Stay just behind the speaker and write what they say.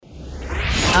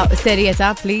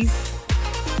Serjeta, please.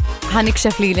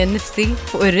 Ħanikxef li l-nifsi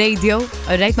fuq il-radio,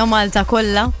 rajtna Malta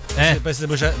kolla. Bess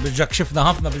bieġak xifna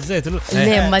ħafna bizzejt.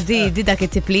 Le, ma di dak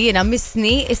it-tip li jena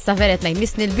misni, issa veret najt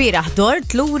misni l-bira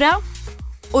ħdort l-ura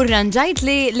u rranġajt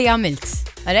li għamilt.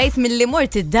 Rajt mill-li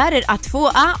mort id-dar irqat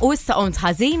fuqa u issa qomt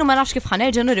ħażin u ma nafx kif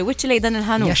ħanerġa' nuri wiċċi lejn dan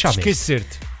il-ħanut.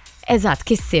 Kissirt. Eżatt,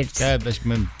 kissirt. Biex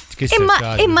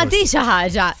Imma di xi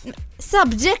ħaġa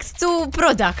subject to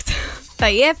product.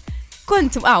 Tajjeb,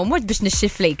 kont mort biex nixxi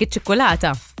flake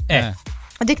iċ-ċokolata.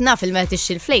 Dik naf il-met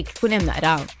ixxi l-flake kun hemm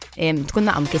naqra tkun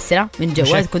naqam kissra minn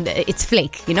ġewwa tkun it's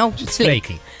flake, you know, it's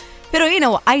flake. Però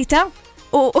jiena waqajta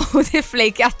u di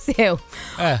flake jazzew.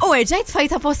 U rġajt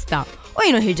fajta posta. U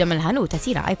jienu ħirġa mill-ħanut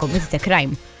tasira I committed a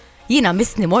crime. Jiena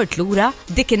misni mort lura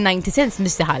dik il-90 cents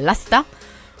misli ħallasta.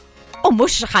 U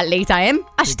mhux ħallejta hemm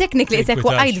għax technically isek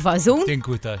waqajt vażun.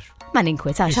 Tinkwitax. Ma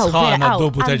ninkwetax,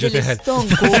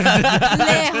 l-istonku.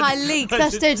 Le, ħallik,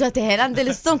 tax terġa teħel, għandi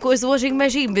l-istonku is washing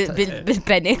machine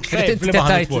bil-penny.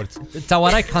 Ta'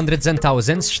 warajk hundreds and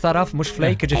thousands, xtaraf, mux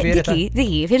flake, ġifiri.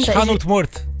 Diki, xħanut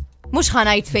mort. Mux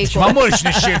ħanajt fejk. Ma morx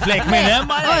nixxir flake minn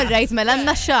hemm. All right, mela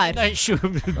n-naxxar.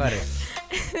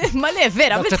 Ma le,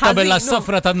 vera, bitħazin. Tabella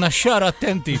s-safra ta' n-naxxar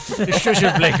attenti. Ix-xux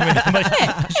flake minn hemm.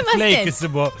 Flake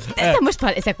isibu. Ta' mux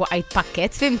bħal isek waqajt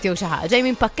pakket, fimti u xaħġa, ġaj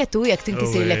minn pakket u jek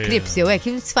tinkisir l-eklips u jek,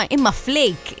 it's fine. Imma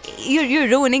flake, you're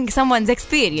ruining someone's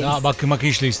experience. Ma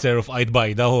kienx li jister of għajt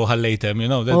bajda u ħallejtem,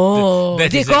 you know.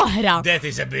 Dik oħra. That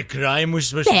is a big crime,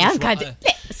 mux Le, anka,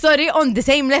 sorry, on the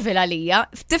same level għalija,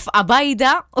 tifqa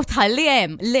bajda u tħalli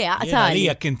hemm. Le, għatali.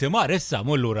 Għalija kinti mar issa,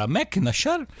 mullura mek,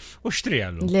 naxxar u xtri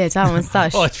għallu. Le, ta' ma nistax.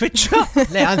 O, tfittxa?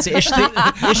 Le, anzi,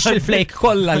 ixti l-flake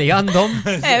kolla li għandhom.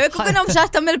 Kukunhom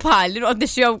xaħta mill-bħal, nqod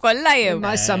nixjom kolla jem.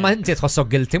 Ma issa ma inti tħossok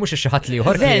guilty, mux xaħat li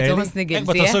uħor. Veru, ħosni guilty.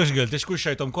 Ma tħossokx guilty, xkur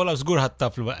xajtom kolla zgur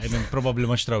ħatta probabli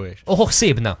ma xtrawiex. Uħu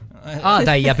xsibna.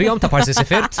 Dajja bijom ta' parsi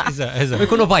sifirt. Iza.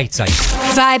 Ikunu bajt sajt.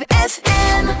 5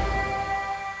 FM